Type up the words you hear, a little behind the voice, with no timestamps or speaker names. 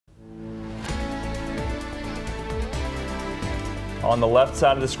On the left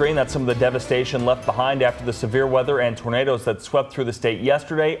side of the screen, that's some of the devastation left behind after the severe weather and tornadoes that swept through the state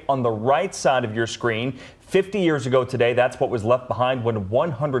yesterday. On the right side of your screen, 50 years ago today, that's what was left behind when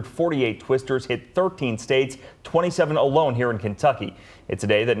 148 twisters hit 13 states, 27 alone here in Kentucky. It's a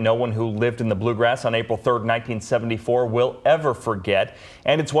day that no one who lived in the bluegrass on April 3rd, 1974 will ever forget.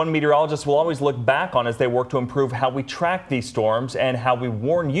 And it's one meteorologists will always look back on as they work to improve how we track these storms and how we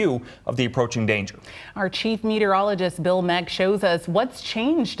warn you of the approaching danger. Our chief meteorologist Bill Megg shows us what's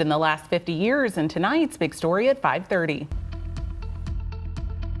changed in the last 50 years in tonight's big story at 5:30.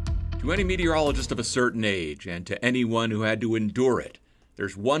 To any meteorologist of a certain age and to anyone who had to endure it,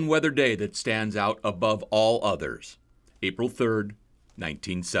 there's one weather day that stands out above all others. April 3rd,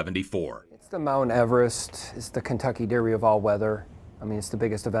 1974. It's the Mount Everest. It's the Kentucky Derby of all weather. I mean, it's the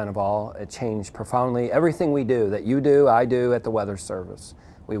biggest event of all. It changed profoundly everything we do, that you do, I do at the Weather Service.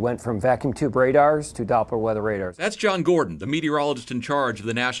 We went from vacuum tube radars to Doppler weather radars. That's John Gordon, the meteorologist in charge of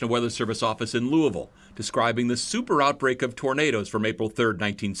the National Weather Service office in Louisville, describing the super outbreak of tornadoes from April 3rd,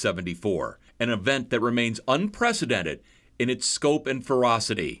 1974, an event that remains unprecedented in its scope and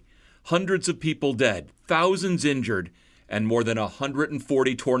ferocity. Hundreds of people dead, thousands injured, and more than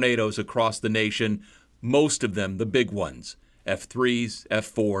 140 tornadoes across the nation, most of them the big ones, F3s,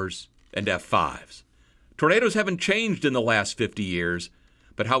 F4s, and F5s. Tornadoes haven't changed in the last 50 years,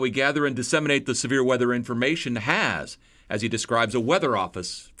 but how we gather and disseminate the severe weather information has, as he describes a weather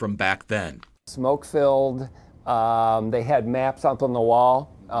office from back then. Smoke-filled, they had maps up on the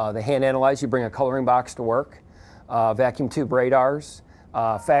wall. They hand analyze, you bring a coloring box to work. Vacuum tube radars,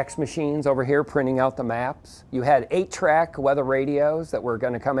 fax machines over here printing out the maps. You had 8-track weather radios that were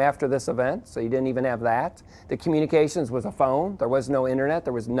going to come after this event, so you didn't even have that. The communications was a phone. There was no internet.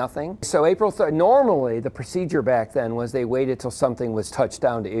 There was nothing. So April 3rd, normally the procedure back then was they waited till something was touched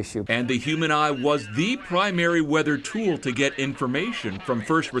down to issue. And the human eye was the primary weather tool to get information from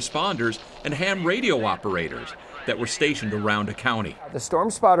first responders and ham radio operators that were stationed around a county. The Storm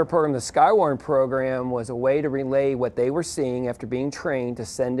Spotter program, the Skywarn program, was a way to relay what they were seeing after being trained to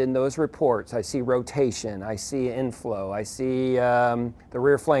send in those reports. I see rotation, I see inflow, I see the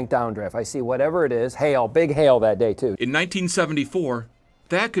rear flank downdraft, I see whatever it is, hail, big hail that day too. In 1974,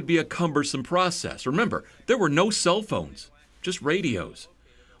 that could be a cumbersome process. Remember, there were no cell phones, just radios.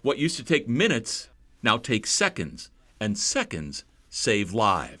 What used to take minutes now takes seconds, and seconds save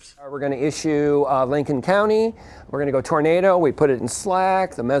lives. We're going to issue Lincoln County. We're going to go tornado. We put it in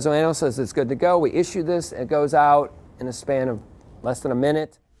Slack. The mesoanalyst says it's good to go. We issue this. It goes out in a span of less than a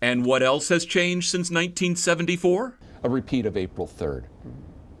minute. And what else has changed since 1974? A repeat of April 3rd.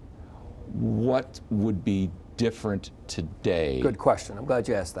 What would be different today? Good question. I'm glad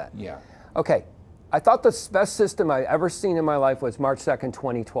you asked that. Yeah. Okay. I thought the best system I've ever seen in my life was March 2nd,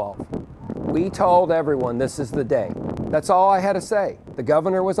 2012. We told everyone this is the day. That's all I had to say. The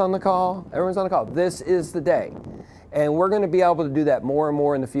governor was on the call. Everyone's on the call. This is the day. And we're going to be able to do that more and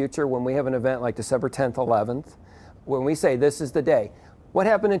more in the future when we have an event like December 10th, 11th, when we say this is the day. What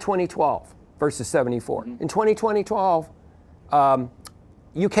happened in 2012 versus 74? In 2012,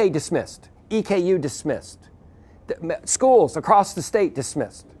 UK dismissed. EKU dismissed. Schools across the state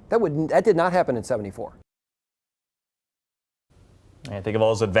dismissed. That did not happen in 74. I think of all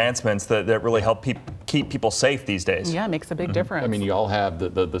those advancements that really help keep people safe these days. Yeah, it makes a big difference. I mean, you all have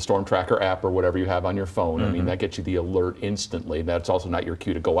the Storm Tracker app or whatever you have on your phone. I mean, that gets you the alert instantly. That's also not your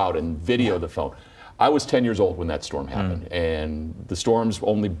cue to go out and video the phone. I was 10 years old when that storm happened, and the storms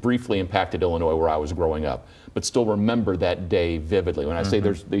only briefly impacted Illinois where I was growing up, but still remember that day vividly. When I say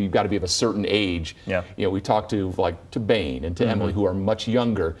you've got to be of a certain age, you know, we talked to Bain and to Emily, who are much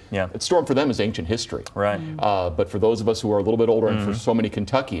younger. That storm for them is ancient history. Right. But for those of us who are a little bit older, and for so many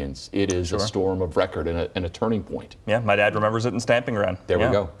Kentuckians, it is a storm of record and a turning point. Yeah, my dad remembers it in Stamping Ground. There we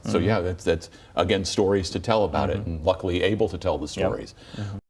go. So yeah, that's again stories to tell about it, and luckily able to tell the stories.